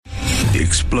The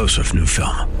explosive new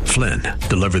film, Flynn,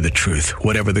 deliver the truth,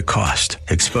 whatever the cost,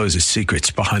 exposes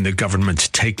secrets behind the government's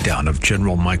takedown of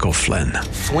General Michael Flynn.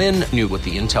 Flynn knew what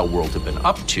the intel world had been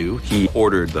up to. He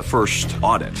ordered the first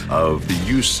audit of the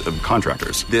use of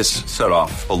contractors. This set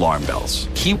off alarm bells.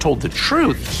 He told the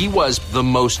truth. He was the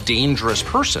most dangerous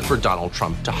person for Donald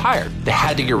Trump to hire. They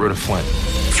had to get rid of Flynn.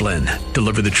 Flynn,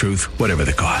 deliver the truth, whatever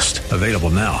the cost. Available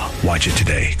now. Watch it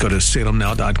today. Go to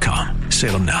salemnow.com.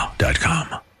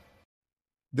 salemnow.com.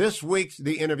 This week's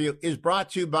The Interview is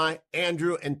brought to you by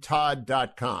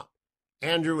andrewandtodd.com.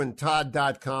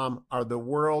 Andrewandtodd.com are the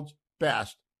world's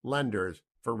best lenders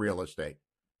for real estate.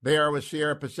 They are with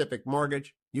Sierra Pacific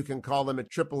Mortgage. You can call them at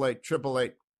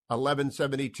 888-888-1172,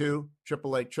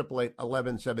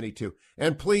 888-888-1172.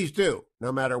 And please do,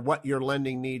 no matter what your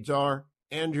lending needs are,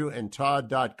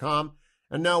 andrewandtodd.com.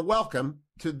 And now welcome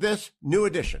to this new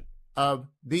edition of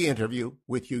The Interview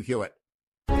with Hugh Hewitt.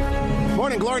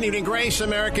 Morning glory, evening grace,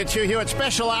 America. It's Hugh Hewitt.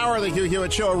 Special hour of the Hugh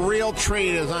Hewitt Show. A real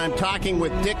treat as I'm talking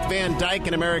with Dick Van Dyke,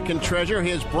 an American treasure.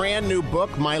 His brand new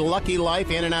book, My Lucky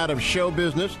Life, In and Out of Show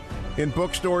Business, in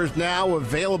bookstores now,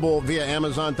 available via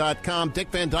Amazon.com. Dick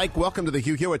Van Dyke, welcome to the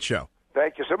Hugh Hewitt Show.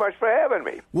 Thank you so much for having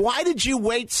me. Why did you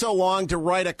wait so long to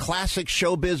write a classic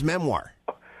showbiz memoir?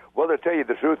 Well, to tell you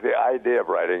the truth, the idea of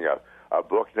writing a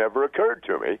book never occurred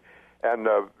to me. And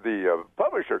the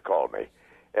publisher called me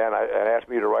and asked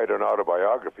me to write an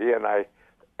autobiography. And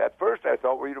at first I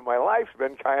thought, well, my life's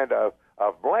been kind of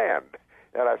bland.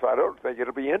 And I thought, I don't think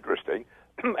it'll be interesting.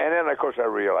 And then, of course, I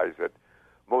realized that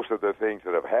most of the things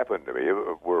that have happened to me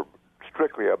were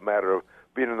strictly a matter of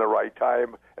being in the right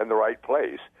time and the right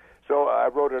place. So I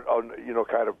wrote it on,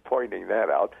 kind of pointing that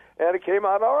out, and it came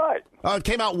out all right. Oh, it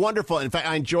came out wonderful. In fact,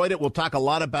 I enjoyed it. We'll talk a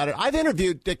lot about it. I've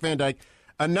interviewed, Dick Van Dyke,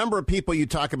 a number of people you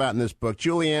talk about in this book,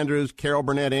 Julie Andrews, Carol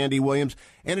Burnett, Andy Williams,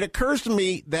 and it occurs to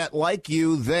me that, like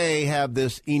you, they have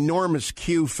this enormous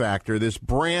Q factor, this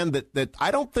brand that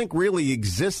I don't think really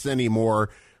exists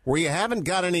anymore, where you haven't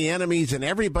got any enemies and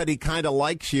everybody kind of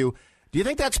likes you. Do you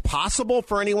think that's possible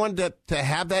for anyone to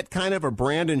have that kind of a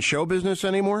brand in show business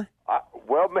anymore?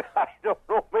 Well, I don't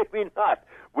know, maybe not.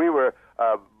 We were,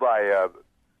 by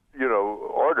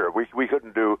order, we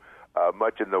couldn't do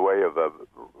much in the way of,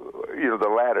 the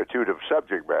latitude of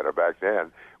subject matter back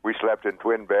then. We slept in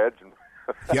twin beds and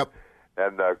yep.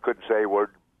 and couldn't say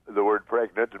the word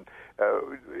pregnant. And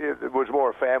it was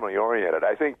more family-oriented.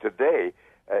 I think today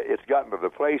it's gotten to the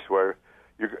place where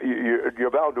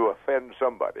you're bound to offend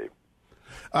somebody.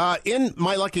 In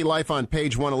My Lucky Life on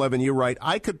page 111, you write,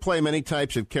 I could play many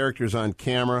types of characters on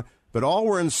camera, but all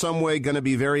were in some way going to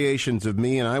be variations of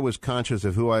me, and I was conscious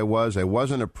of who I was. I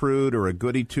wasn't a prude or a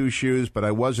goody two-shoes, but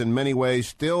I was in many ways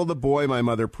still the boy my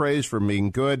mother praised for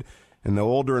being good, and though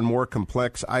older and more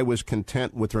complex, I was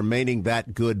content with remaining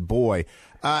that good boy.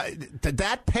 Did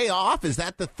that pay off? Is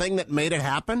that the thing that made it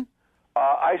happen?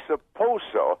 I suppose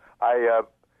so.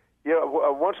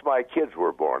 Once my kids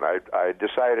were born, I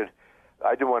decided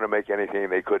I didn't want to make anything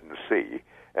they couldn't see.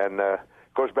 And, of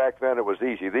course, back then it was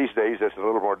easy. These days it's a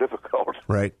little more difficult.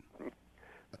 Right.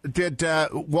 Did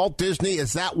Walt Disney,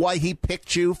 is that why he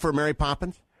picked you for Mary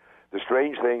Poppins? The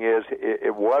strange thing is,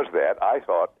 it was that. I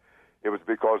thought it was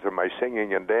because of my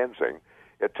singing and dancing.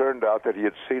 It turned out that he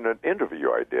had seen an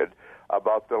interview I did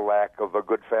about the lack of a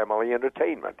good family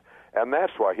entertainment. And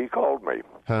that's why he called me.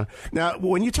 Huh. Now,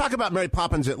 when you talk about Mary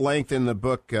Poppins at length in the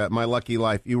book, My Lucky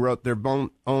Life, you wrote, there have been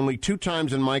only 2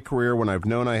 times in my career when I've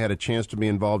known I had a chance to be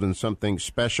involved in something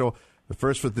special. The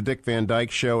first was the Dick Van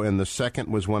Dyke Show, and the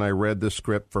second was when I read the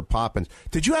script for Poppins.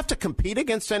 Did you have to compete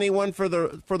against anyone for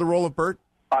the role of Bert?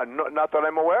 Not that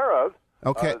I'm aware of.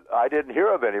 Okay. I didn't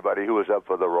hear of anybody who was up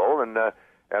for the role, and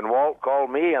Walt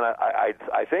called me, and I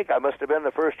think I must have been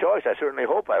the first choice. I certainly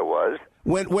hope I was.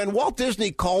 When Walt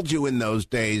Disney called you in those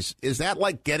days, is that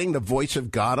like getting the voice of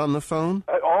God on the phone?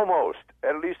 Almost.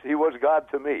 At least he was God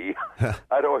to me.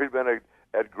 I'd always been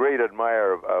a great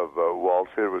admirer of Walt.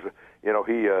 It was,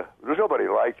 there's nobody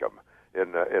like him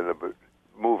in the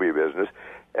movie business,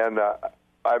 and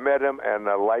I met him and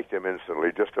I liked him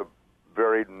instantly. Just a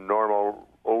very normal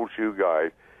old shoe guy.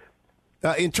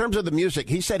 In terms of the music,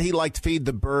 he said he liked Feed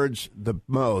the Birds the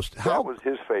most. That was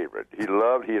his favorite. He'd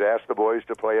ask the boys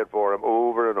to play it for him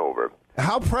over and over.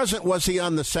 How present was he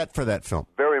on the set for that film?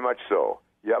 Very much so.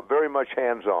 Yeah, very much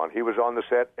hands-on. He was on the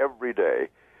set every day.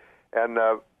 And,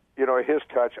 his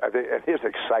touch, I think, and his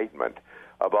excitement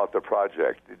about the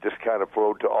project, it just kind of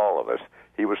flowed to all of us.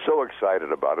 He was so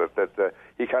excited about it that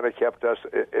he kind of kept us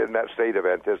in that state of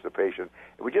anticipation.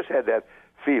 We just had that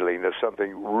feeling that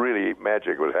something really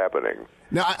magic was happening.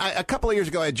 Now, a couple of years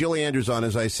ago, I had Julie Andrews on,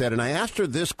 as I said, and I asked her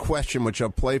this question, which I'll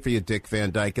play for you, Dick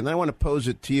Van Dyke, and then I want to pose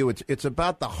it to you. It's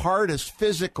about the hardest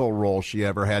physical role she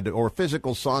ever had, or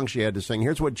physical song she had to sing.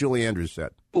 Here's what Julie Andrews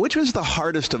said. Which was the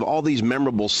hardest of all these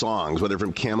memorable songs, whether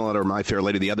from Camelot or My Fair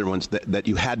Lady, the other ones that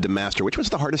you had to master? Which was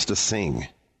the hardest to sing?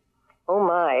 Oh,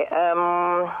 my.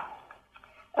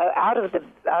 Out of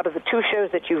the two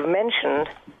shows that you've mentioned,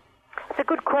 it's a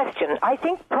good question. I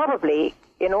think probably,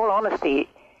 in all honesty,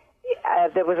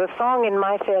 there was a song in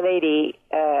My Fair Lady,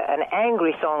 an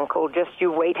angry song called Just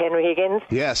You Wait, Henry Higgins.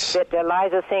 Yes. That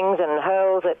Eliza sings and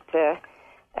hurls at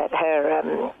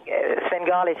her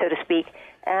Svengali, so to speak.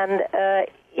 And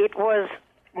it was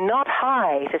not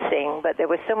high to sing, but there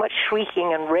was so much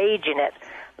shrieking and rage in it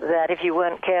that if you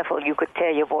weren't careful, you could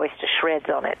tear your voice to shreds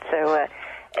on it. So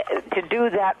to do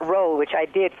that role, which I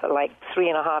did for like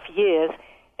 3.5 years,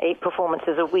 8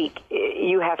 performances a week,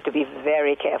 you have to be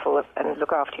very careful and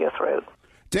look after your throat.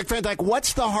 Dick Van Dyke,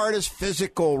 what's the hardest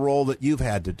physical role that you've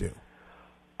had to do?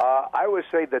 I would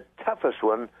say the toughest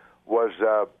one was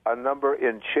a number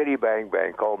in Chitty Bang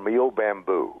Bang called Mio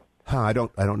Bamboo. Huh, I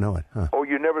don't know it. Huh. Oh,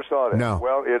 you never saw that? No.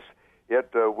 Well,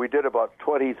 we did about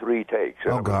 23 takes,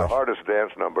 and it was the hardest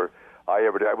dance number I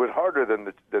ever did. It was harder than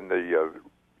the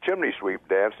chimney sweep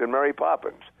dance in Mary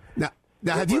Poppins.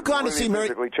 Now, have you gone to see Mary?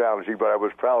 Physically challenging, but I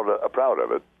was proud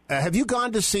of it. Have you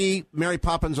gone to see Mary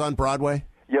Poppins on Broadway?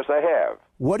 Yes, I have.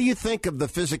 What do you think of the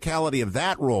physicality of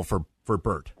that role for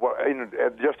Bert? Well,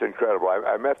 just incredible.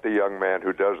 I met the young man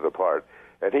who does the part,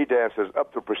 and he dances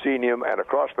up the proscenium and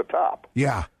across the top.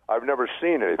 Yeah. I've never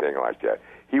seen anything like that.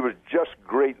 He was just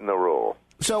great in the role.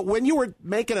 So when you were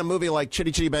making a movie like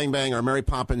Chitty Chitty Bang Bang or Mary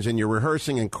Poppins and you're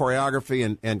rehearsing and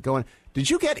choreography and going, did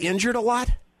you get injured a lot?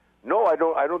 No, I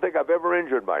don't think I've ever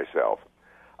injured myself.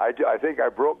 I think I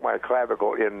broke my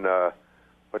clavicle in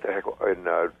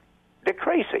Dick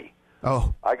Tracy.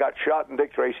 Oh, I got shot in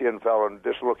Dick Tracy and fell and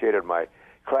dislocated my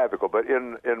clavicle. But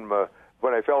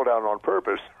when I fell down on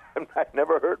purpose, I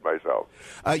never hurt myself.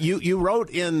 You wrote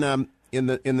in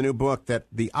the new book that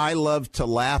the I Love to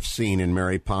Laugh scene in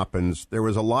Mary Poppins, there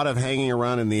was a lot of hanging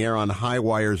around in the air on high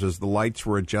wires as the lights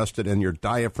were adjusted and your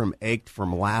diaphragm ached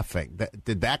from laughing.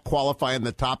 Did that qualify in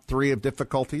the top 3 of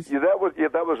difficulties? Yeah, that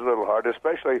was a little hard,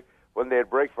 especially when they'd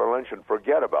break for lunch and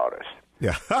forget about us.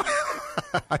 Yeah.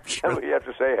 Sure. You have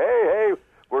to say, hey,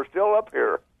 we're still up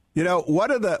here. You know,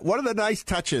 one of the nice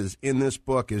touches in this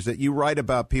book is that you write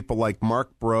about people like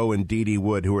Mark Bro and Dee Dee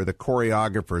Wood, who are the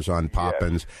choreographers on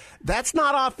Poppins. Yes. That's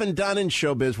not often done in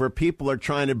showbiz, where people are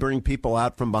trying to bring people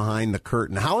out from behind the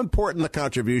curtain. How important the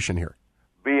contribution here?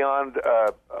 Beyond,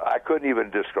 I couldn't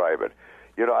even describe it.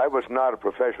 You know, I was not a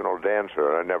professional dancer,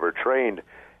 and I never trained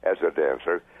as a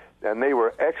dancer, and they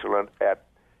were excellent at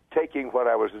taking what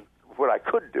I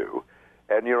could do,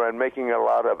 and and making a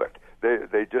lot of it.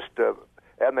 They just.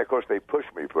 And, of course, they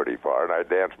pushed me pretty far, and I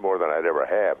danced more than I'd ever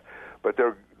have. But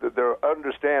their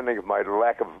understanding of my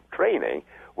lack of training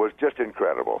was just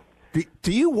incredible.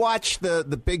 Do you watch the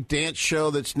big dance show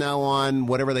that's now on,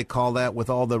 whatever they call that, with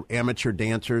all the amateur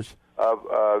dancers?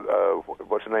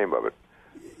 What's the name of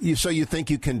it? So you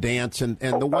think you can dance, and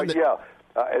the one that... Yeah.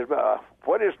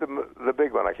 What is the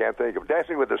big one? I can't think of.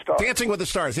 Dancing with the Stars. Dancing with the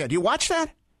Stars, yeah. Do you watch that?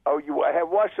 Oh, I have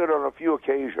watched it on a few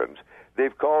occasions.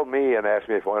 They've called me and asked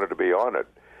me if I wanted to be on it.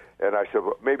 And I said,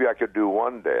 well, maybe I could do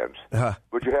one dance.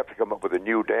 But you have to come up with a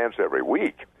new dance every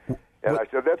week. And I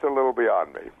said, that's a little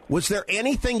beyond me. Was there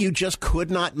anything you just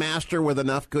could not master with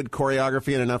enough good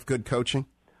choreography and enough good coaching?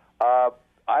 I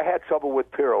had trouble with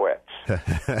pirouettes.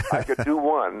 I could do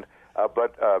one,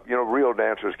 but real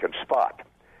dancers can spot.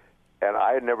 And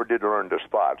I never did learn to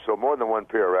spot. So more than one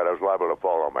pirouette, I was liable to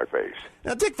fall on my face.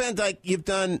 Now, Dick Van Dyke, you've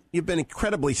been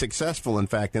incredibly successful, in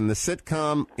fact, in the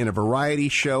sitcom, in a variety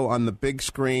show, on the big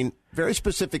screen. Very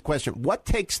specific question. What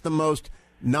takes the most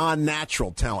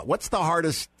non-natural talent? What's the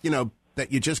hardest,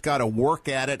 that you just got to work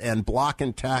at it and block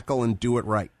and tackle and do it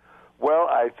right? Well,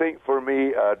 I think for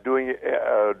me, doing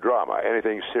drama,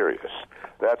 anything serious.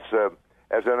 That's,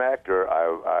 as an actor,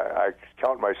 I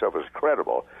count myself as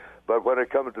credible. But when it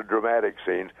comes to dramatic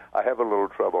scenes, I have a little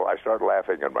trouble. I start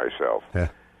laughing at myself.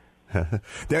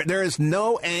 There is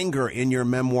no anger in your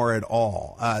memoir at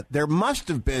all. There must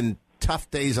have been tough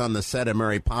days on the set of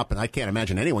Mary Poppins. I can't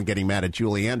imagine anyone getting mad at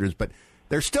Julie Andrews, but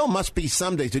there still must be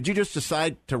some days. Did you just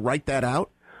decide to write that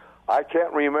out? I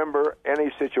can't remember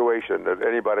any situation that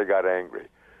anybody got angry.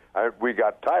 We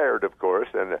got tired, of course,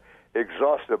 and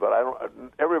exhausted, but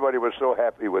everybody was so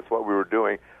happy with what we were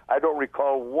doing. I don't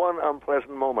recall one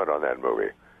unpleasant moment on that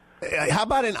movie. How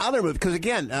about in other movies? Because,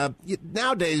 again,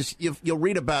 nowadays you'll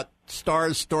read about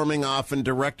stars storming off and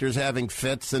directors having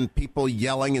fits and people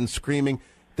yelling and screaming.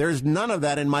 There's none of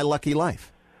that in My Lucky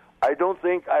Life. I don't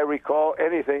think I recall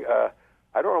anything.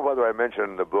 I don't know whether I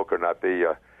mentioned in the book or not.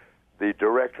 The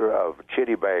director of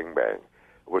Chitty Bang Bang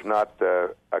was not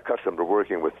accustomed to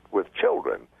working with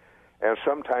children, and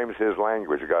sometimes his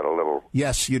language got a little...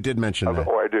 Yes, you did mention that.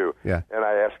 Oh, I do. Yeah. And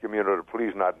I asked him, to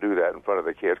please not do that in front of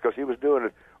the kids, because he was doing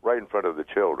it right in front of the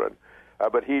children.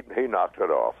 But he knocked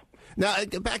it off. Now,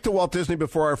 back to Walt Disney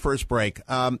before our first break.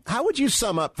 How would you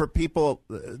sum up for people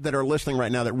that are listening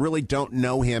right now that really don't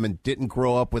know him and didn't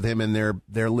grow up with him in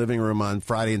their living room on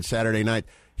Friday and Saturday night,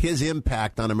 his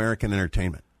impact on American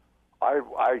entertainment?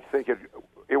 I think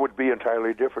it would be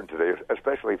entirely different today,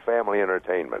 especially family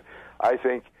entertainment. I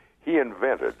think he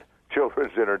invented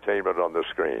children's entertainment on the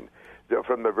screen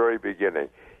from the very beginning.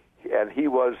 And he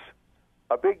was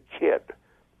a big kid.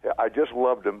 I just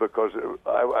loved him because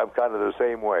I'm kind of the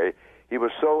same way. He was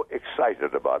so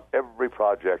excited about every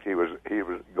project he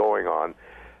was going on.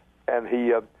 And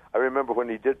I remember when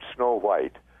he did Snow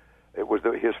White, it was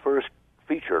his first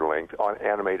feature length on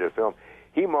animated film.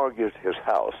 He mortgaged his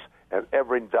house and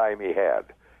every dime he had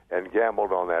and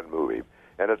gambled on that movie.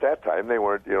 And at that time, they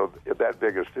weren't, that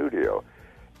big a studio.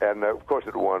 And, of course,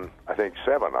 it won, I think,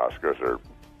 7 Oscars or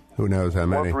who knows how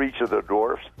many. One for each of the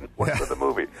dwarfs, one for the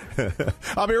movie.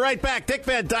 I'll be right back. Dick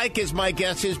Van Dyke is my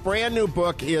guest. His brand new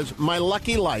book is My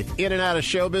Lucky Life, In and Out of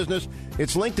Show Business.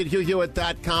 It's linked at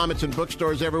HughHewitt.com. It's in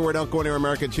bookstores everywhere. Don't go anywhere,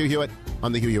 America. It's Hugh Hewitt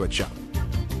on The Hugh Hewitt Show.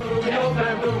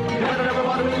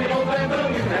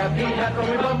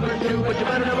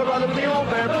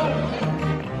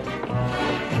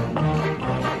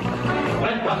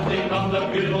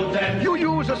 You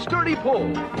use a sturdy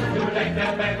pole.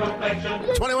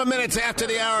 21 minutes after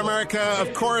the hour, America.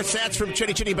 Of course, that's from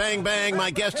Chitty Chitty Bang Bang.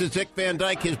 My guest is Dick Van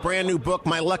Dyke. His brand new book,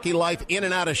 My Lucky Life, In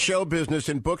and Out of Show Business,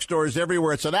 in bookstores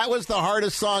everywhere. So that was the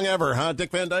hardest song ever, huh,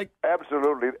 Dick Van Dyke?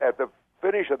 Absolutely. At the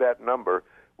finish of that number,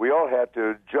 we all had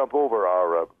to jump over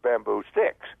our bamboo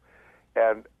sticks.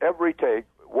 And every take,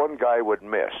 one guy would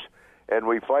miss. And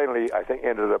we finally, I think,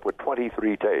 ended up with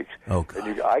 23 takes. Oh, God.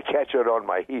 And I catch it on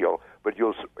my heel, but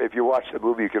if you watch the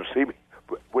movie, you can see me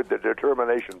with the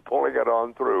determination pulling it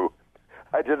on through.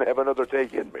 I didn't have another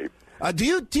take in me. Do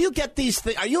you get these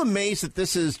things? Are you amazed that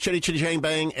this is Chitty Chitty Bang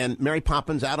Bang and Mary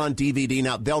Poppins out on DVD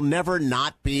now? They'll never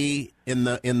not be in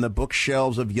the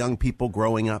bookshelves of young people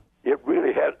growing up. It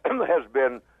really has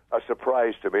been a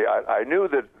surprise to me. I knew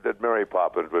that Mary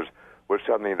Poppins was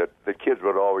something that the kids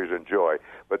would always enjoy.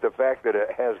 But the fact that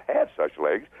it has had such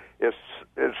legs is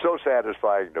so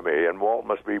satisfying to me, and Walt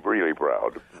must be really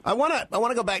proud. I want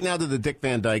to go back now to the Dick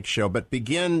Van Dyke Show, but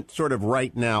begin sort of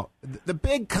right now. The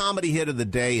big comedy hit of the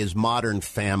day is Modern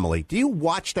Family. Do you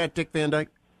watch that, Dick Van Dyke?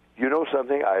 You know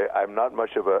something? I'm not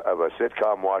much of a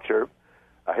sitcom watcher.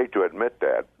 I hate to admit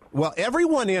that. Well,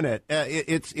 everyone in it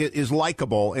is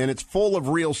likable, and it's full of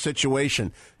real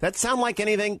situation. That sound like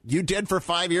anything you did for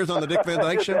 5 years on the Dick Van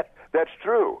Dyke Show? That's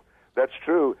true. That's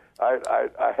true.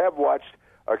 I have watched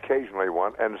occasionally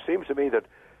one, and it seems to me that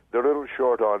they're a little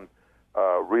short on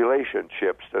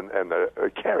relationships and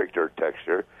the character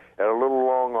texture, and a little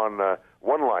long on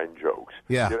one-line jokes.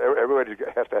 Yeah. Everybody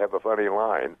has to have a funny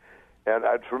line, and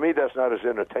for me, that's not as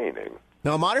entertaining.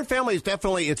 No, Modern Family is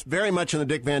definitely, it's very much in the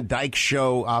Dick Van Dyke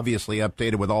Show, obviously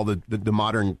updated with all the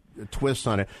modern twists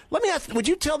on it. Let me ask, would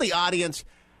you tell the audience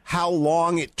how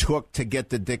long it took to get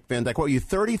the Dick Van Dyke? What, were you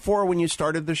 34 when you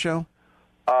started the show?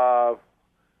 I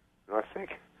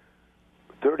think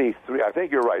 33. I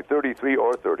think you're right, 33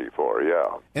 or 34,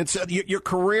 yeah. And so your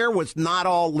career was not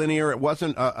all linear. It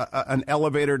wasn't an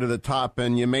elevator to the top,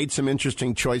 and you made some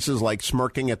interesting choices like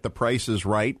smirking at The Price is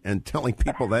Right and telling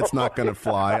people that's not going to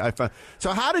fly.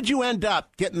 So how did you end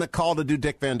up getting the call to do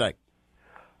Dick Van Dyke?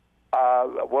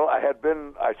 Well,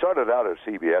 I started out at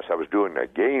CBS. I was doing a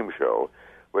game show,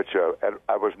 which and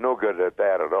I was no good at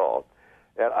that at all.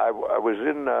 And I was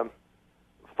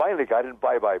finally got in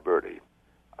Bye Bye Birdie.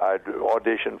 I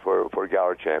auditioned for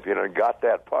Gala Champion and got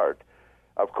that part,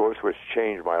 of course, which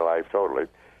changed my life totally.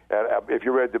 And if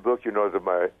you read the book, you know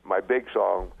that my big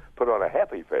song, Put on a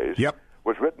Happy Face, yep,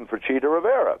 was written for Cheetah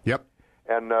Rivera. Yep.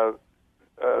 And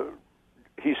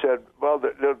he said, well,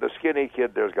 the skinny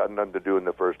kid there's got nothing to do in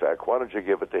the first act. Why don't you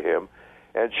give it to him?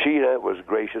 And Cheetah was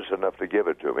gracious enough to give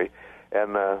it to me.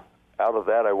 And out of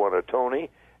that, I won a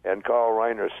Tony, and Carl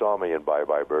Reiner saw me in Bye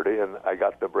Bye Birdie, and I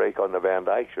got the break on the Van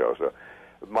Dyke Show. So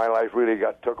my life really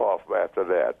took off after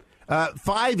that.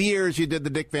 5 years you did the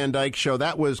Dick Van Dyke Show.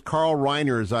 That was Carl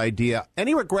Reiner's idea.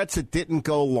 Any regrets it didn't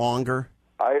go longer?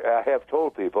 I have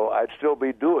told people I'd still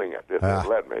be doing it if they'd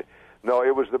let me. No,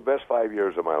 it was the best 5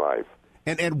 years of my life.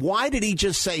 And why did he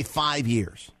just say 5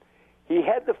 years? He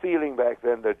had the feeling back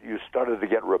then that you started to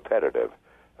get repetitive,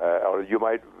 or you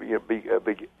might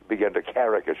begin to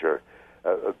caricature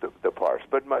the parts.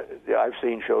 But I've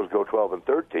seen shows go 12 and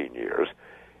 13 years.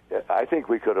 I think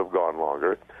we could have gone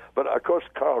longer. But, of course,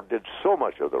 Carl did so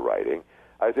much of the writing,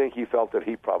 I think he felt that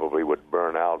he probably would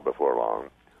burn out before long.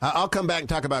 I'll come back and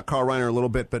talk about Carl Reiner a little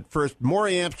bit, but first,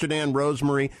 Maury Amsterdam,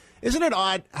 Rosemary. Isn't it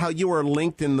odd how you are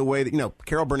linked in the way that,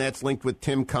 Carol Burnett's linked with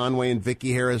Tim Conway and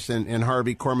Vicki Harris and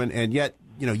Harvey Korman, and yet,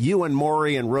 you and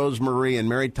Maury and Rosemary and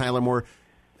Mary Tyler Moore,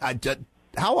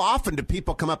 how often do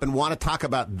people come up and want to talk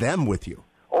about them with you?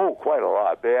 Oh, quite a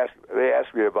lot. They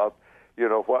ask me about,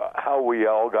 how we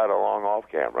all got along off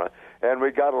camera, and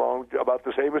we got along about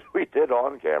the same as we did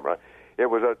on camera. It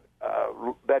was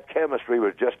that chemistry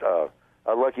was just a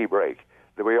lucky break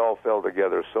that we all fell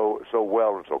together so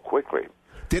well and so quickly.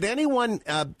 Did anyone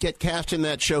get cast in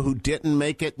that show who didn't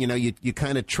make it? You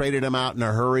kind of traded them out in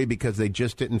a hurry because they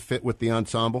just didn't fit with the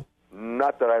ensemble?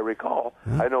 Not that I recall.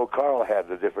 I know Carl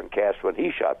had a different cast when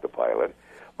he shot the pilot,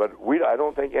 but I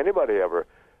don't think anybody ever,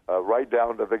 right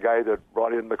down to the guy that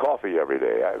brought in the coffee every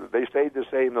day. They stayed the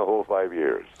same the whole 5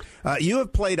 years. You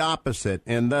have played opposite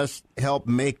and thus helped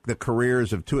make the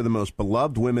careers of two of the most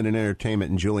beloved women in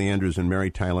entertainment, in Julie Andrews and Mary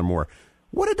Tyler Moore.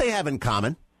 What did they have in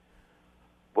common?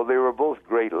 Well, they were both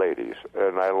great ladies,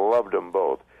 and I loved them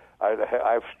both.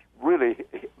 I've really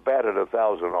batted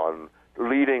 1,000 on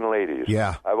leading ladies.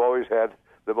 Yeah. I've always had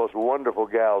the most wonderful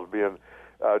gals. Being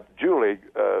Julie,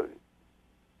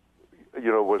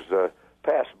 was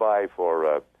passed by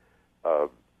for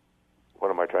what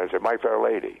am I trying to say? My Fair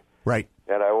Lady. Right.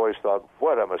 And I always thought,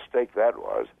 what a mistake that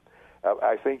was.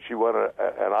 I think she won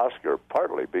an Oscar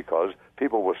partly because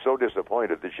people were so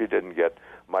disappointed that she didn't get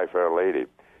My Fair Lady.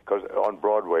 Because on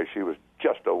Broadway, she was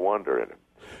just a wonder in it.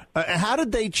 How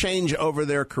did they change over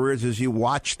their careers as you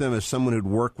watched them, as someone who'd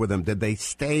worked with them? Did they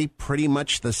stay pretty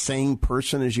much the same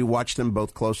person as you watched them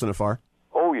both close and afar?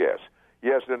 Oh, yes.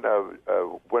 Yes, and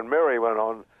when Mary went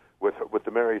on with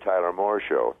the Mary Tyler Moore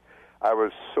Show, I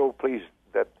was so pleased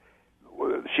that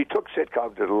she took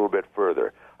sitcoms a little bit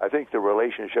further. I think the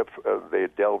relationships they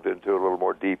delved into a little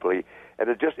more deeply, and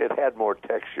it had more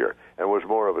texture and was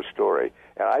more of a story.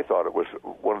 And I thought it was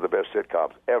one of the best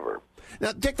sitcoms ever.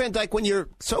 Now, Dick Van Dyke, when you're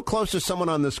so close to someone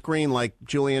on the screen like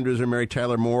Julie Andrews or Mary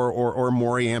Tyler Moore or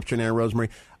Maury Amsterdam, Rosemary,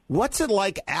 what's it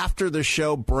like after the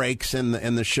show breaks and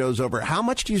the show's over? How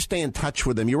much do you stay in touch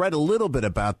with them? You write a little bit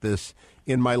about this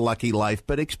in My Lucky Life,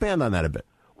 but expand on that a bit.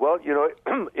 Well,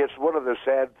 it's one of the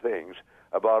sad things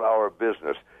about our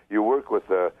business. You work with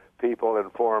people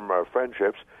and form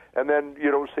friendships, and then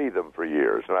you don't see them for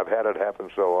years. And I've had it happen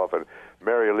so often.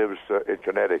 Mary lives in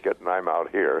Connecticut, and I'm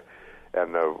out here.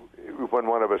 And when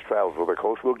one of us travels with a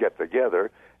coach, we'll get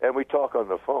together, and we talk on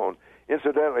the phone.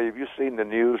 Incidentally, have you seen the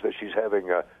news that she's having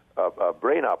a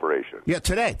brain operation? Yeah,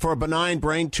 today, for a benign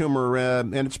brain tumor,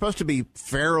 and it's supposed to be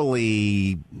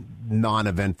fairly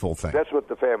non-eventful thing. That's what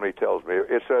the family tells me.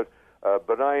 It's a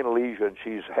benign lesion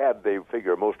she's had, they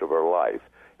figure, most of her life,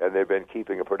 and they've been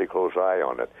keeping a pretty close eye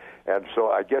on it. And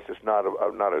so I guess it's not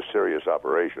a serious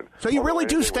operation. So you really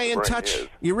do stay in touch.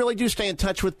 You really do stay in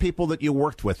touch with people that you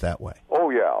worked with that way. Oh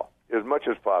yeah, as much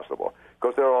as possible,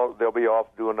 because they'll be off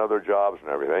doing other jobs and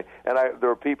everything. And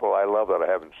there are people I love that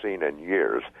I haven't seen in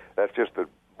years. That's just the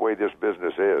way this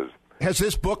business is. Has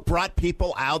this book brought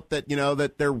people out that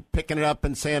that they're picking it up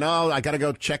and saying, "Oh, I got to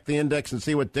go check the index and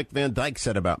see what Dick Van Dyke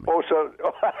said about me"? Oh, so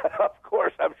of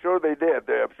course, I'm sure they did.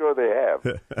 I'm sure they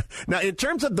have. Now, in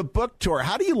terms of the book tour,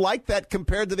 how do you like that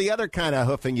compared to the other kind of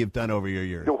hoofing you've done over your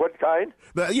years? What kind?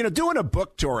 Doing a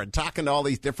book tour and talking to all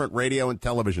these different radio and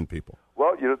television people.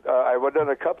 Well, I've done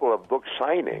a couple of book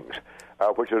signings,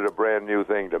 which is a brand new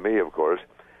thing to me, of course.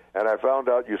 And I found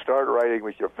out you start writing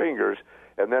with your fingers,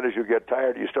 and then as you get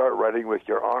tired, you start writing with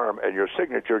your arm, and your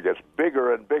signature gets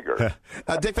bigger and bigger.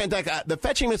 Dick Van Dyke, the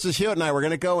Fetching Mrs. Hewitt and I were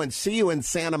going to go and see you in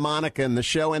Santa Monica, and the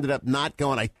show ended up not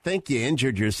going. I think you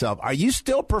injured yourself. Are you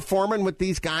still performing with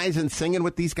these guys and singing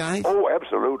with these guys? Oh,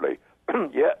 absolutely.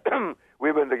 Yeah,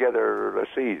 we've been together,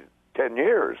 10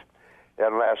 years.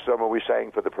 And last summer we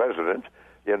sang for the president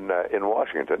in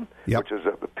Washington, yep, which is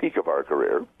at the peak of our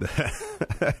career.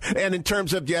 And in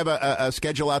terms of, do you have a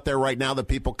schedule out there right now that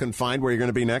people can find where you're going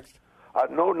to be next?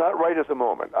 No, not right at the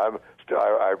moment.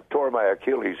 I tore my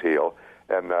Achilles heel,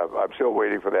 and I'm still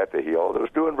waiting for that to heal. It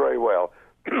was doing very well.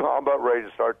 I'm about ready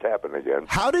to start tapping again.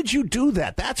 How did you do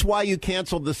that? That's why you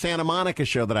canceled the Santa Monica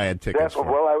show that I had tickets for.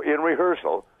 Well, in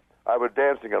rehearsal, I was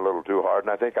dancing a little too hard,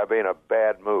 and I think I made a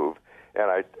bad move, and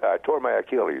I tore my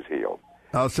Achilles heel.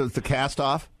 Oh, so it's the cast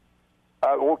off?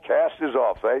 Cast is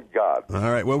off, thank God.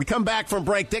 All right, when we come back from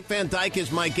break, Dick Van Dyke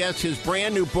is my guest. His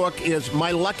brand new book is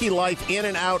My Lucky Life in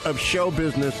and Out of Show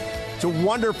Business. It's a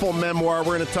wonderful memoir.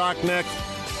 We're going to talk next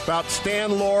about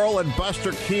Stan Laurel and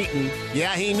Buster Keaton.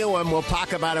 Yeah, he knew him. We'll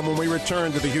talk about him when we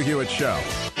return to the Hugh Hewitt Show.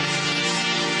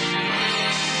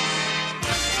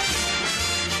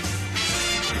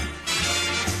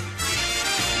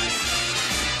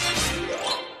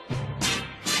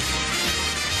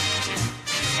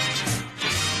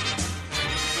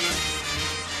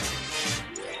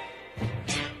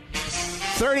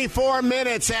 "34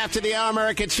 minutes after the hour,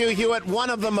 American Hugh Hewitt, one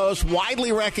of the most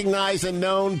widely recognized and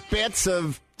known bits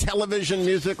of television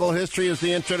musical history is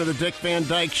the intro to the Dick Van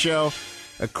Dyke Show.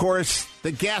 Of course,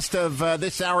 the guest of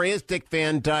this hour is Dick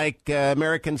Van Dyke,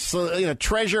 American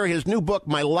treasure. His new book,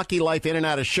 My Lucky Life in and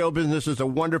Out of Show Business, is a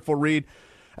wonderful read.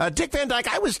 Dick Van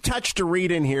Dyke, I was touched to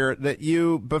read in here that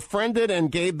you befriended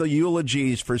and gave the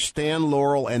eulogies for Stan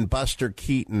Laurel and Buster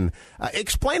Keaton.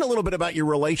 Explain a little bit about your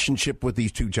relationship with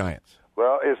these two giants.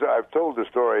 Well, I've told the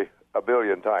story a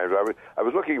billion times. I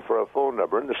was looking for a phone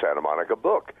number in the Santa Monica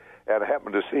book, and I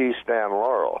happened to see Stan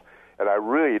Laurel, and I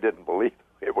really didn't believe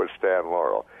it was Stan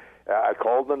Laurel. I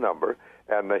called the number,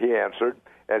 and he answered,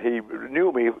 and he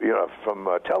knew me, from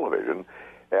television,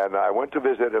 and I went to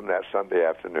visit him that Sunday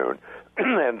afternoon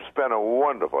and spent a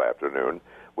wonderful afternoon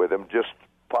with him, just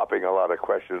popping a lot of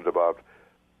questions about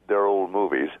their old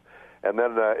movies. And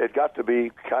then it got to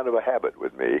be kind of a habit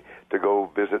with me to go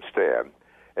visit Stan.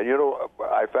 And,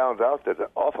 I found out that an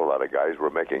awful lot of guys were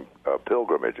making a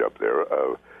pilgrimage up there.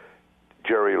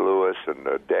 Jerry Lewis and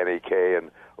Danny Kaye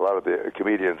and a lot of the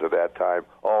comedians of that time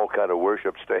all kind of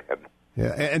worshiped Stan.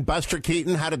 Yeah, and Buster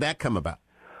Keaton, how did that come about?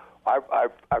 I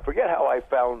forget how I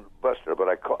found Buster, but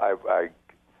I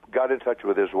got in touch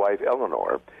with his wife,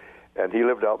 Eleanor, and he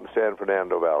lived out in San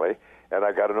Fernando Valley, and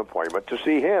I got an appointment to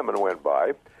see him and went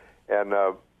by. And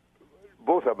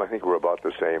both of them, I think, were about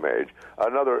the same age.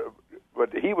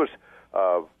 But he was,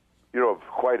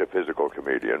 quite a physical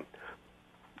comedian.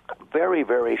 Very,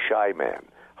 very shy man.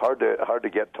 Hard to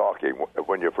get talking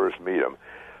when you first meet him.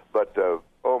 But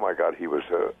oh my God, he was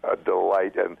a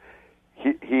delight. And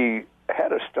he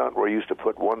had a stunt where he used to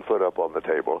put one foot up on the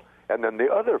table and then the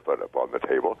other foot up on the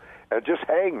table and just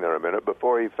hang there a minute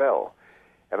before he fell.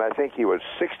 And I think he was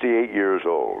 68 years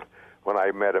old when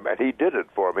I met him, and he did it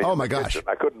for me. Oh, my gosh.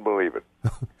 I couldn't believe it.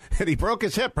 And he broke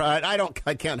his hip, right?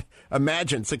 I can't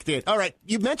imagine 68. All right,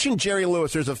 you mentioned Jerry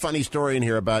Lewis. There's a funny story in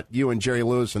here about you and Jerry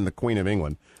Lewis and the Queen of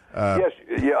England. Yes,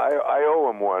 I owe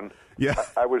him one. Yeah.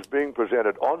 I was being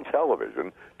presented on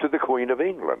television to the Queen of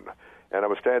England, and I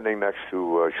was standing next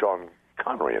to Sean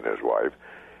Connery and his wife.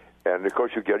 And, of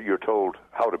course, you're told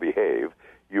how to behave.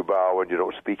 You bow and you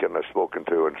don't speak unless spoken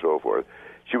to and so forth.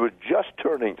 She was just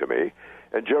turning to me,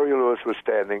 and Jerry Lewis was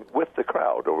standing with the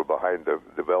crowd over behind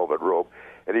the velvet rope,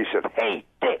 and he said, "Hey,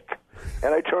 Dick."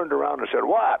 And I turned around and said,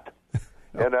 "What?"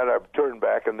 And then I turned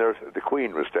back, and the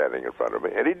Queen was standing in front of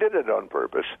me, and he did it on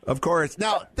purpose. Of course.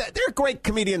 Now, there are great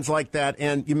comedians like that,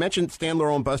 and you mentioned Stan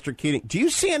Laurel and Buster Keaton. Do you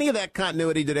see any of that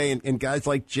continuity today in guys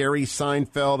like Jerry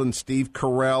Seinfeld and Steve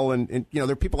Carell, and there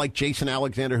are people like Jason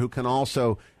Alexander who can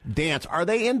also dance? Are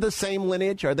they in the same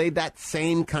lineage? Are they that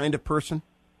same kind of person?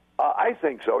 I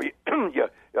think so.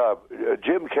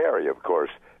 Jim Carrey, of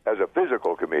course, as a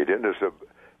physical comedian, is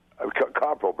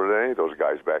comparable to any of those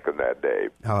guys back in that day.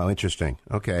 Oh, interesting.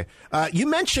 Okay. You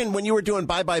mentioned when you were doing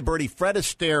Bye Bye Birdie, Fred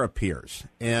Astaire appears.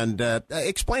 And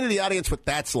explain to the audience what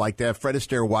that's like to have Fred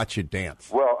Astaire watch you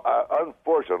dance. Well,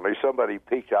 unfortunately, somebody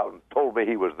peeked out and told me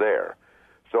he was there.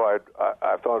 So I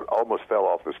thought almost fell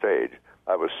off the stage.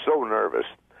 I was so nervous.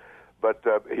 But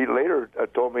he later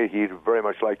told me he very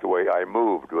much liked the way I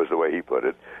moved, was the way he put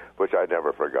it, which I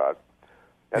never forgot.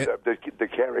 And the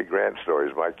Cary Grant story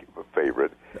is my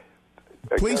favorite.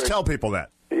 Please tell people that.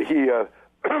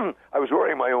 I was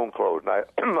wearing my own clothes,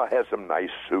 and I had some nice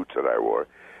suits that I wore.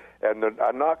 And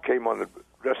a knock came on the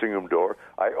dressing room door.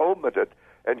 I opened it,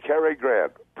 and Cary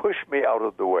Grant pushed me out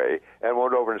of the way and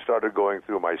went over and started going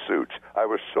through my suits. I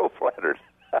was so flattered.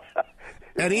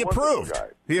 And he approved.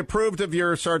 He approved of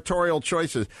your sartorial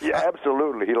choices. Yeah,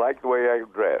 absolutely. He liked the way I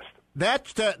dressed.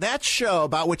 That show,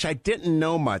 about which I didn't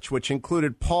know much, which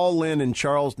included Paul Lynde and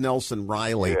Charles Nelson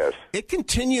Riley, yes. It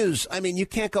continues. I mean, you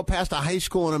can't go past a high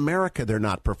school in America they're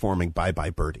not performing Bye Bye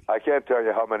Birdie. I can't tell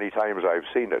you how many times I've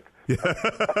seen it.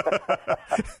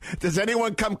 Does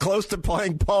anyone come close to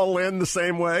playing Paul Lynde the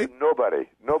same way?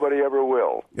 Nobody ever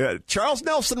will. Yeah. Charles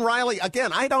Nelson Riley,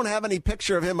 again, I don't have any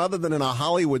picture of him other than in a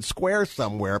Hollywood square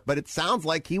somewhere, but it sounds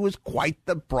like he was quite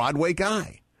the Broadway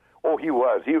guy. Oh, he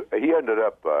was. He ended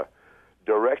up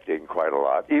directing quite a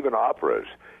lot, even operas.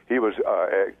 He was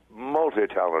a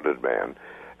multi-talented man,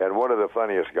 and one of the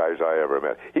funniest guys I ever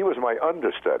met. He was my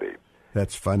understudy.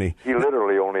 That's funny. He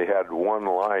literally only had one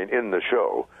line in the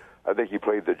show. I think he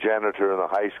played the janitor in the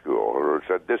high school, or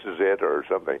said, "This is it," or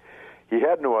something. He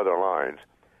had no other lines.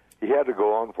 He had to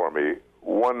go on for me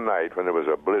one night when there was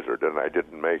a blizzard, and I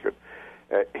didn't make it.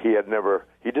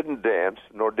 He didn't dance,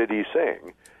 nor did he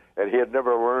sing, and he had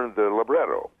never learned the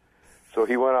libretto. So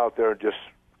he went out there and just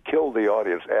killed the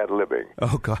audience ad-libbing.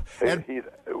 Oh, God. And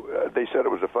they said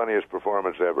it was the funniest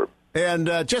performance ever. And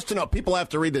just to know, people have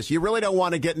to read this. You really don't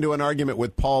want to get into an argument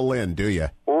with Paul Lynde, do you?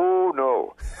 Oh,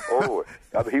 no. Oh,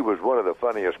 he was one of the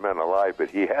funniest men alive, but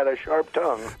he had a sharp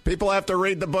tongue. People have to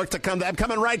read the book to come. I'm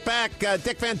coming right back.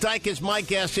 Dick Van Dyke is my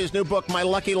guest. His new book, My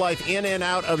Lucky Life, In and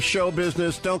Out of Show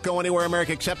Business. Don't go anywhere,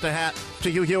 America, except to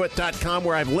HughHewitt.com,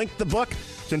 where I've linked the book.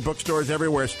 It's in bookstores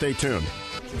everywhere. Stay tuned.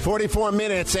 44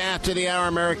 minutes after the hour,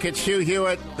 America. It's Hugh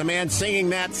Hewitt. The man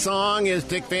singing that song is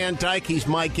Dick Van Dyke. He's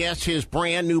my guest. His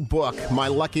brand new book, My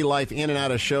Lucky Life, In and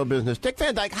Out of Show Business. Dick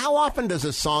Van Dyke, how often does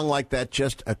a song like that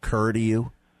just occur to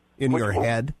you in your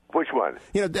head? Which one?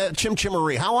 You know, Chim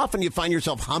Chimaree. How often do you find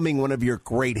yourself humming one of your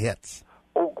great hits?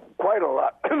 Oh, quite a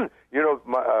lot. You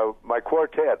know, my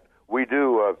quartet, we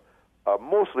do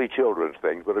mostly children's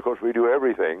things, but of course we do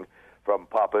everything from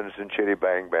Poppins and Chitty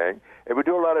Bang Bang. And we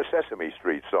do a lot of Sesame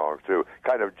Street songs, too,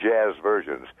 kind of jazz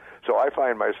versions. So I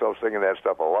find myself singing that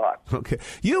stuff a lot. Okay.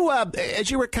 You, as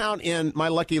you recount in My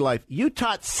Lucky Life, you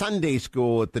taught Sunday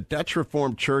school at the Dutch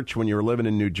Reformed Church when you were living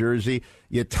in New Jersey.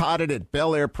 You taught it at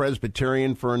Bel Air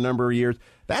Presbyterian for a number of years.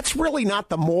 That's really not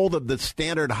the mold of the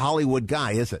standard Hollywood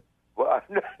guy, is it? Well,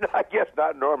 I guess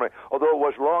not normally, although it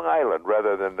was Long Island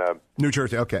rather than... New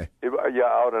Jersey, okay.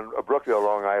 Out in Brookville,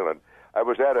 Long Island. I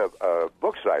was at a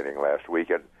book signing last week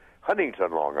in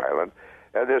Huntington, Long Island,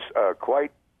 and this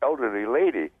quite elderly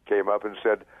lady came up and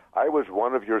said, "I was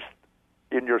one of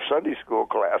in your Sunday school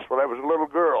class when I was a little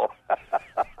girl."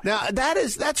 Now,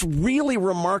 that's really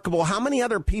remarkable. How many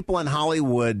other people in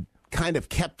Hollywood kind of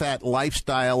kept that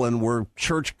lifestyle and were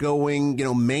church-going,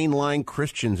 mainline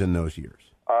Christians in those years?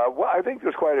 Well, I think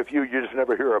there's quite a few. You just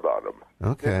never hear about them.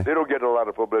 Okay. They don't get a lot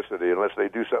of publicity unless they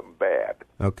do something bad.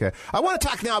 Okay. I want to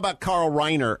talk now about Carl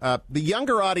Reiner. The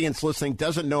younger audience listening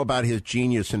doesn't know about his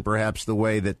genius in perhaps the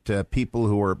way that people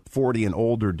who are 40 and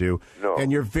older do. No.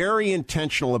 And you're very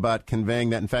intentional about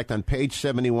conveying that. In fact, on page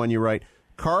 71, you write,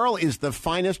 Carl is the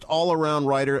finest all-around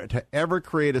writer to ever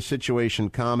create a situation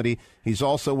comedy. He's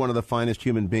also one of the finest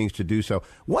human beings to do so.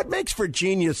 What makes for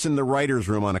genius in the writer's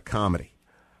room on a comedy?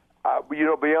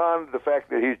 Beyond the fact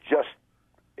that he's just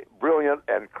brilliant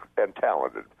and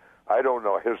talented, I don't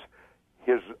know.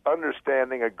 His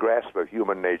understanding and grasp of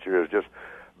human nature is just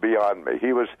beyond me.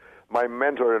 He was my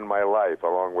mentor in my life,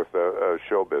 along with the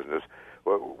show business.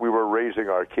 We were raising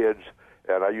our kids,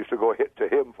 and I used to go to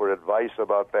him for advice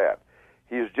about that.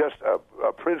 He's just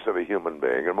a prince of a human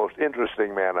being, the most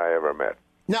interesting man I ever met.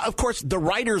 Now, of course, the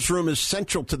writer's room is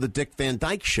central to the Dick Van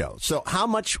Dyke Show. So how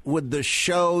much would the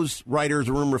show's writer's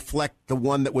room reflect the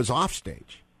one that was off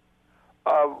stage?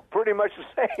 Pretty much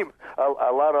the same.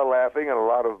 A lot of laughing and a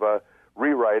lot of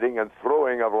rewriting and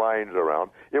throwing of lines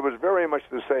around. It was very much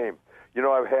the same.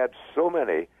 I've had so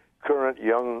many current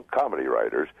young comedy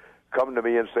writers come to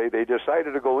me and say they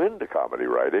decided to go into comedy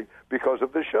writing because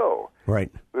of the show.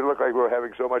 Right. It looked like we were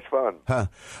having so much fun. Huh.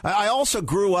 I also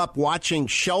grew up watching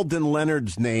Sheldon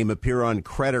Leonard's name appear on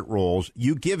credit rolls.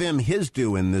 You give him his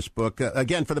due in this book.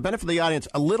 Again, for the benefit of the audience,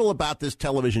 a little about this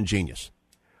television genius.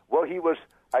 Well,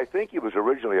 I think he was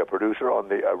originally a producer on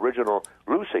the original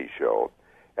Lucy show,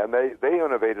 and they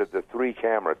innovated the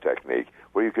 3-camera technique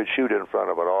where you could shoot in front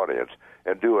of an audience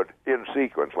and do it in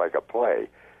sequence like a play.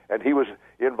 And he was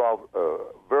involved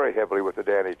very heavily with the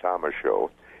Danny Thomas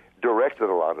show, directed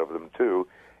a lot of them, too,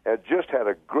 and just had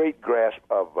a great grasp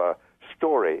of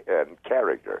story and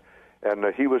character. And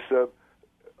he was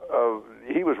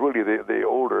really the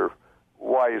older,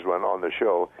 wise one on the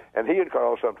show. And he and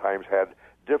Carl sometimes had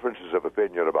differences of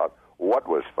opinion about what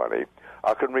was funny.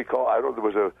 I can recall, there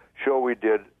was a show we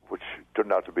did, which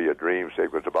turned out to be a dream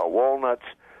sequence, about walnuts.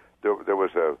 There was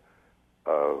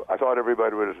I thought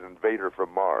everybody was an invader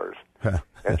from Mars.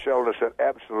 And Sheldon said,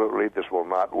 absolutely, this will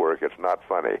not work. It's not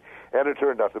funny. And it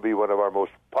turned out to be one of our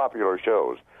most popular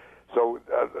shows. So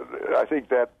I think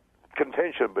that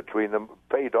contention between them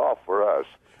paid off for us.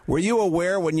 Were you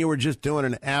aware when you were just doing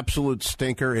an absolute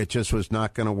stinker, it just was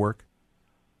not going to work?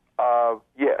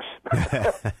 Yes.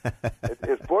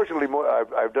 It's fortunately,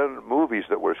 I've done movies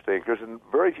that were stinkers, and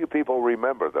very few people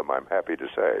remember them, I'm happy to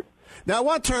say. Now, I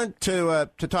want to turn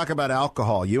to talk about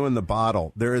alcohol, you and the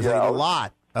bottle. There is a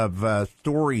lot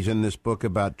stories in this book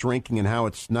about drinking and how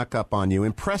it snuck up on you.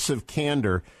 Impressive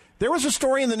candor. There was a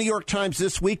story in the New York Times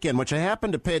this weekend, which I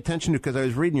happened to pay attention to because I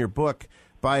was reading your book,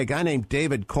 by a guy named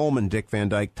David Coleman, Dick Van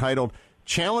Dyke, titled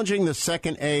Challenging the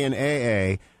Second A in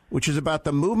AA, which is about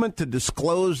the movement to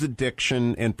disclose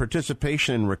addiction and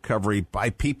participation in recovery by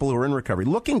people who are in recovery.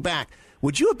 Looking back,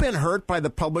 would you have been hurt by the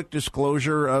public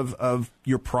disclosure of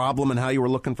your problem and how you were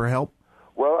looking for help?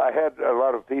 Well, I had a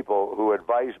lot of people who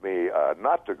advised me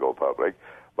not to go public,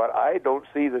 but I don't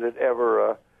see that it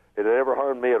ever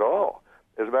harmed me at all.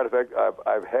 As a matter of fact,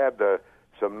 I've had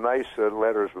some nice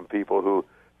letters from people who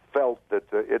felt that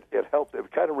it helped.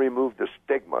 It kind of removed the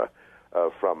stigma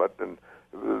from it. And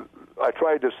I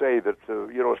tried to say that,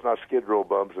 it's not skid row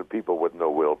bumps and people with no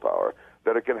willpower,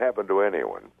 that it can happen to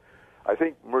anyone. I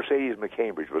think Mercedes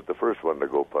McCambridge was the first one to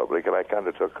go public, and I kind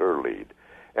of took her lead.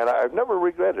 And I've never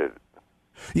regretted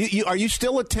it. Are you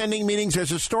still attending meetings?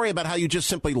 There's a story about how you just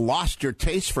simply lost your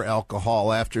taste for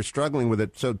alcohol after struggling with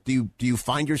it. So do you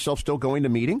find yourself still going to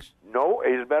meetings? No,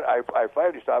 I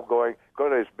finally stopped going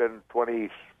because it's been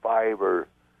 25 or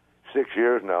 6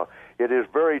 years now. It is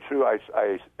very true. I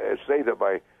say that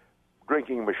my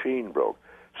drinking machine broke.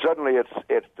 Suddenly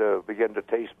it began to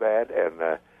taste bad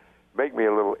and make me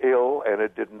a little ill, and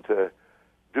it didn't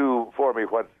do for me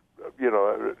what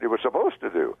it was supposed to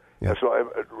do. Yeah. So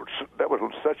that was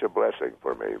such a blessing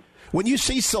for me. When you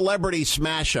see celebrity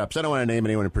smash-ups, I don't want to name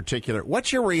anyone in particular,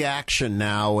 what's your reaction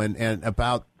now and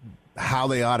about how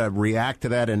they ought to react to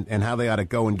that and how they ought to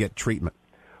go and get treatment?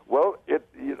 Well,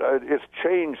 it's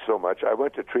changed so much. I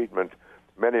went to treatment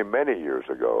many, many years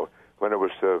ago when it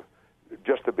was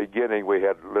just the beginning. We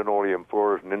had linoleum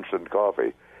floors and instant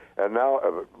coffee. And now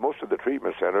most of the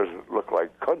treatment centers look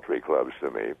like country clubs to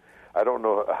me. I don't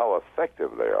know how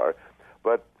effective they are.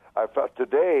 But I thought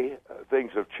today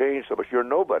things have changed so much. You're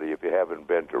nobody if you haven't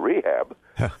been to rehab.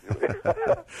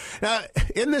 Now,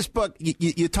 in this book,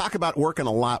 you talk about working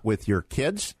a lot with your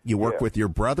kids. You work with your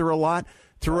brother a lot.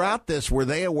 Throughout this, were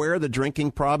they aware of the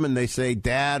drinking problem, and they say,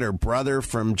 Dad or brother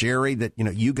from Jerry, that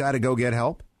you got to go get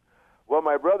help? Well,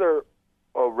 my brother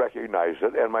recognized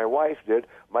it, and my wife did.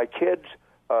 My kids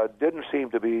didn't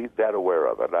seem to be that aware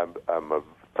of it. I'm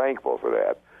thankful for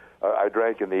that. I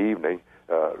drank in the evening,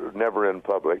 never in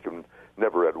public, and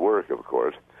never at work, of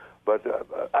course. But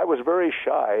I was very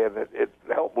shy, and it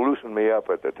helped loosen me up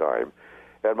at the time.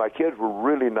 And my kids were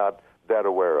really not that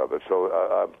aware of it, so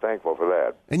I'm thankful for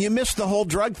that. And you missed the whole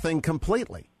drug thing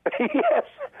completely. Yes,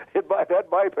 that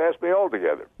bypassed me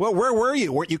altogether. Well, where were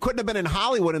you? You couldn't have been in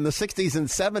Hollywood in the 60s and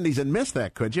 70s and missed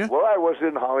that, could you? Well, I was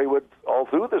in Hollywood all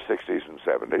through the 60s and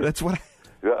 70s. That's what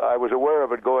I was aware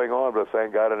of it going on, but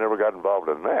thank God I never got involved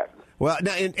in that. Well,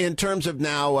 now, in terms of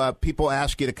now, people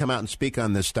ask you to come out and speak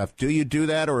on this stuff. Do you do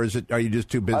that, or are you just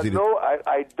too busy? No,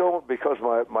 I don't, because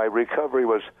my recovery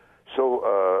was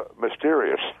so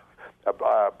mysterious.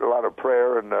 A lot of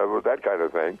prayer and that kind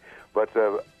of thing. But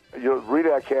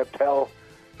really, I can't tell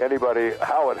anybody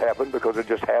how it happened because it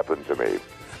just happened to me.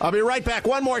 I'll be right back.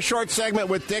 One more short segment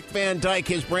with Dick Van Dyke,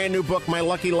 his brand new book, My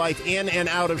Lucky Life, In and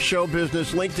Out of Show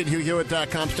Business, linked at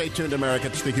HughHewitt.com. Stay tuned, America.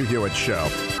 It's the Hugh Hewitt Show.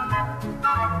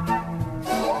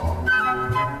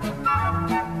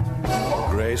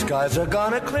 Gray skies are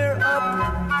gonna clear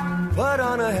up, put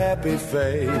on a happy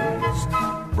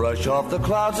face, brush off the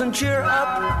clouds and cheer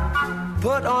up.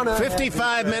 Put on a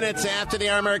 55 minutes after the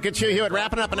hour, America. It's Hugh Hewitt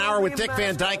wrapping up an hour with Dick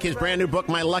Van Dyke, his brand new book,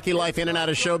 My Lucky Life, In and Out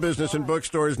of Show Business and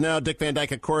Bookstores. Now, Dick Van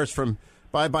Dyke, of course, from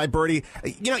Bye Bye Birdie.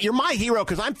 You're my hero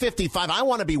because I'm 55. I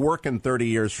want to be working 30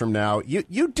 years from now.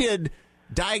 You did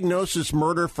Diagnosis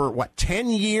Murder for, 10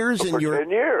 years? For 10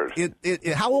 years.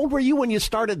 How old were you when you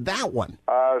started that one?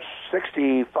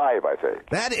 65, I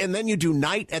think. And then you do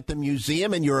Night at the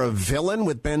Museum, and you're a villain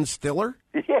with Ben Stiller?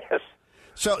 Yes.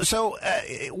 So,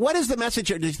 what is the message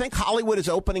here? Do you think Hollywood is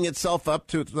opening itself up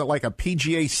to like a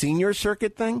PGA senior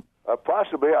circuit thing?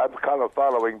 Possibly. I'm kind of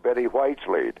following Betty White's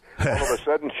lead. All of a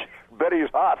sudden, Betty's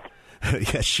hot.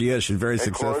 Yes, she is. She's very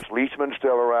successful. Of course, Leachman's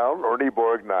still around, Ernie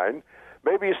Borgnine.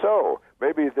 Maybe so.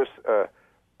 Maybe this,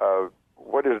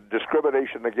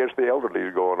 discrimination against the elderly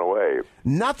is going away.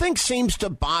 Nothing seems to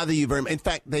bother you very much. In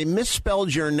fact, they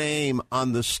misspelled your name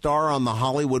on the star on the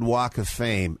Hollywood Walk of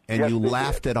Fame, and you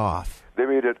laughed it off. They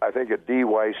made it, I think, a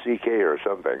DYCK or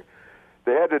something.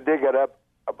 They had to dig it up.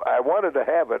 I wanted to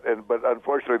have it, but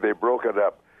unfortunately they broke it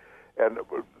up. And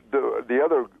the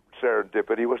other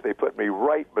serendipity was they put me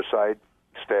right beside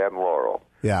Stan Laurel.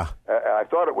 Yeah. I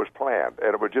thought it was planned,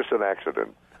 and it was just an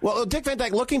accident. Well, Dick Van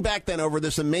Dyke, looking back then over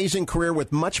this amazing career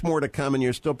with much more to come, and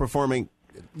you're still performing,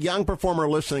 young performer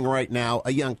listening right now,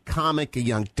 a young comic, a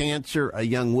young dancer, a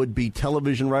young would-be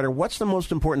television writer, what's the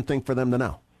most important thing for them to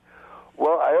know?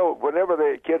 Well, whenever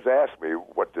the kids ask me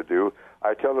what to do,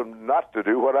 I tell them not to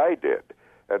do what I did,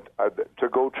 and to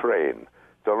go train,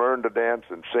 to learn to dance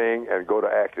and sing and go to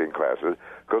acting classes,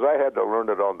 because I had to learn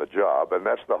it on the job, and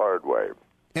that's the hard way.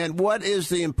 And what is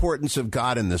the importance of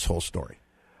God in this whole story?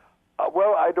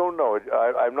 Well, I don't know.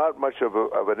 I'm not much of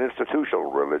an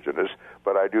institutional religionist,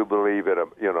 but I do believe in a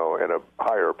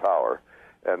higher power.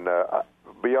 And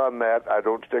beyond that, I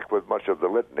don't stick with much of the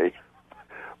litany.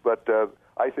 But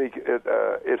I think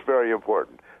it's very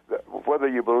important. Whether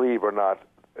you believe or not,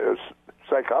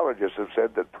 psychologists have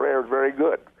said that prayer is very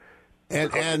good.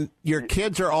 And your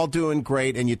kids are all doing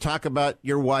great, and you talk about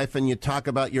your wife, and you talk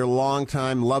about your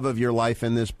longtime love of your life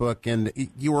in this book, and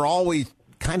you were always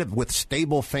kind of with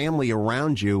stable family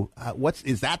around you.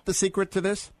 Is that the secret to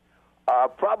this?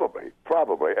 Probably.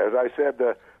 As I said,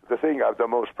 the thing I'm the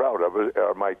most proud of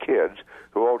are my kids,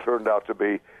 who all turned out to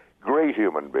be great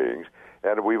human beings,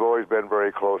 and we've always been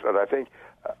very close. And I think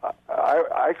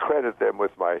I credit them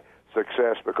with my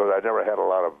success because I never had a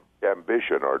lot of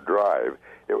ambition or drive.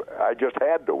 I just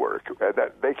had to work, and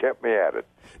they kept me at it.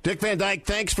 Dick Van Dyke,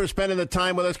 thanks for spending the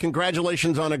time with us.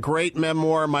 Congratulations on a great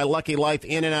memoir, My Lucky Life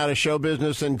in and Out of Show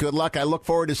Business, and good luck. I look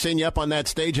forward to seeing you up on that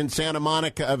stage in Santa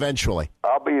Monica eventually.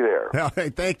 I'll be there. All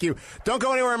right, thank you. Don't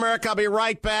go anywhere, America. I'll be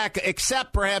right back,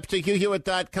 except perhaps to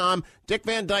HughHewitt.com. Dick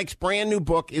Van Dyke's brand new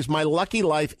book is My Lucky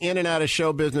Life in and Out of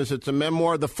Show Business. It's a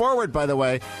memoir. The foreword, by the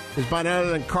way, is by none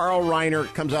other than Carl Reiner.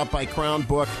 It comes out by Crown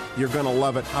Book. You're going to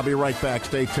love it. I'll be right back.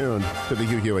 Stay tuned to the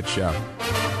Hugh Hewitt Show.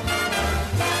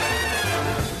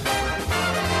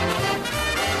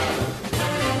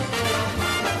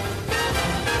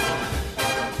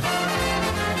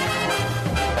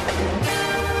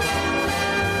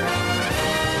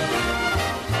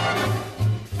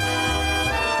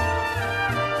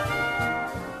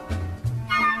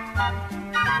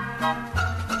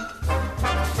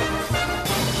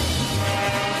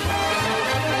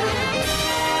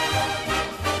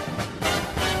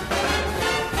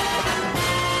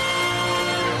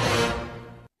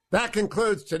 That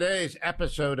concludes today's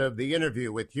episode of The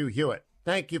Interview with Hugh Hewitt.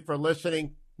 Thank you for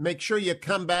listening. Make sure you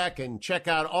come back and check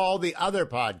out all the other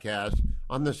podcasts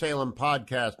on the Salem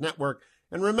Podcast Network.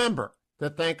 And remember to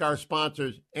thank our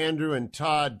sponsors,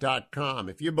 AndrewandTodd.com.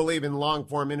 If you believe in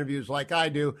long-form interviews like I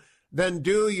do, then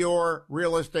do your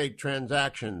real estate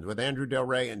transactions with Andrew Del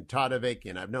Rey and Todd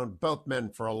Avakian. I've known both men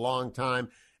for a long time.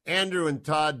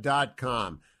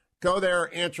 AndrewandTodd.com. Go there,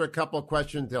 answer a couple of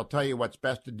questions. They'll tell you what's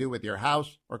best to do with your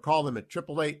house, or call them at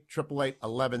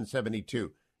 888-888-1172.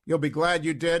 You'll be glad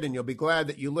you did, and you'll be glad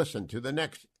that you listened to the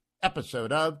next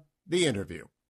episode of The Interview.